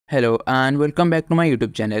Hello and welcome back to my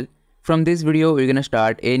YouTube channel. From this video, we're gonna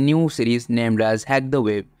start a new series named as Hack the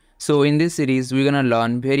Web. So in this series, we're gonna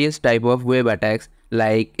learn various type of web attacks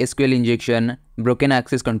like SQL injection, broken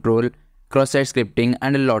access control, cross-site scripting,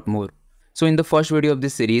 and a lot more. So in the first video of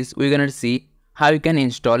this series, we're gonna see how you can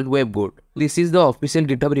install WebGoat. This is the official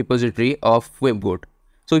GitHub repository of WebGoat.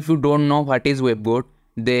 So if you don't know what is WebGoat,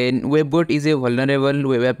 then WebGoat is a vulnerable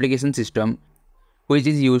web application system which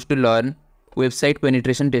is used to learn website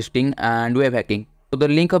penetration testing and web hacking. So the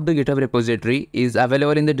link of the GitHub repository is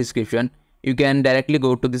available in the description. You can directly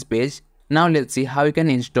go to this page. Now let's see how you can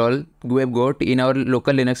install WebGoat in our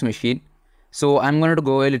local Linux machine. So I'm going to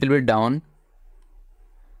go a little bit down.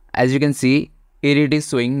 As you can see, here it is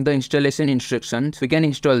showing the installation instructions. We can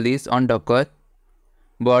install this on Docker,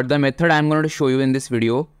 but the method I'm going to show you in this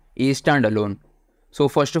video is standalone. So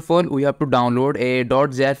first of all, we have to download a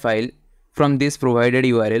 .jar file from this provided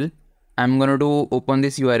URL. I'm going to open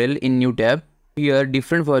this URL in new tab. Here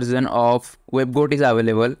different version of WebGoat is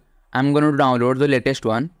available. I'm going to download the latest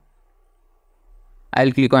one.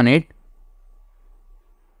 I'll click on it.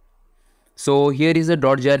 So here is a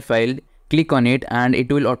 .jar file. Click on it and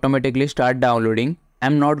it will automatically start downloading.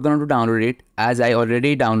 I'm not going to download it as I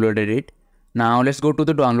already downloaded it. Now let's go to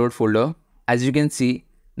the download folder. As you can see,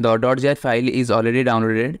 the .jar file is already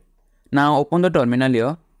downloaded. Now open the terminal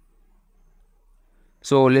here.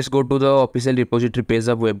 So let's go to the official repository page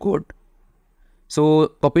of WebGoat. So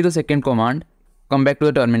copy the second command, come back to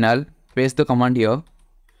the terminal, paste the command here.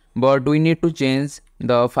 But we need to change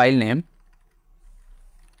the file name.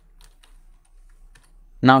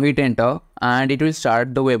 Now hit enter and it will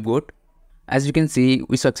start the WebGoat. As you can see,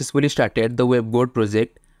 we successfully started the WebGoat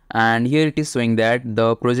project, and here it is showing that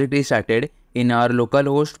the project is started in our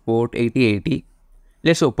localhost port 8080.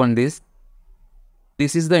 Let's open this.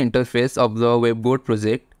 This is the interface of the WebGoat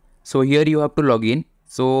project. So here you have to log in.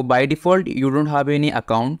 So by default, you don't have any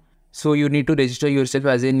account. So you need to register yourself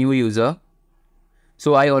as a new user.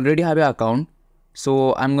 So I already have an account.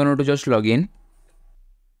 So I'm going to just log in.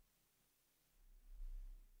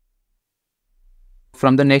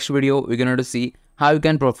 From the next video, we're going to see how you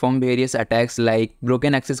can perform various attacks like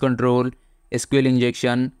broken access control, SQL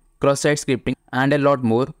injection, cross-site scripting, and a lot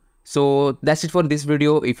more. So that's it for this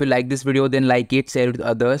video. If you like this video, then like it, share it with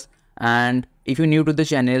others. And if you're new to the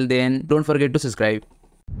channel, then don't forget to subscribe.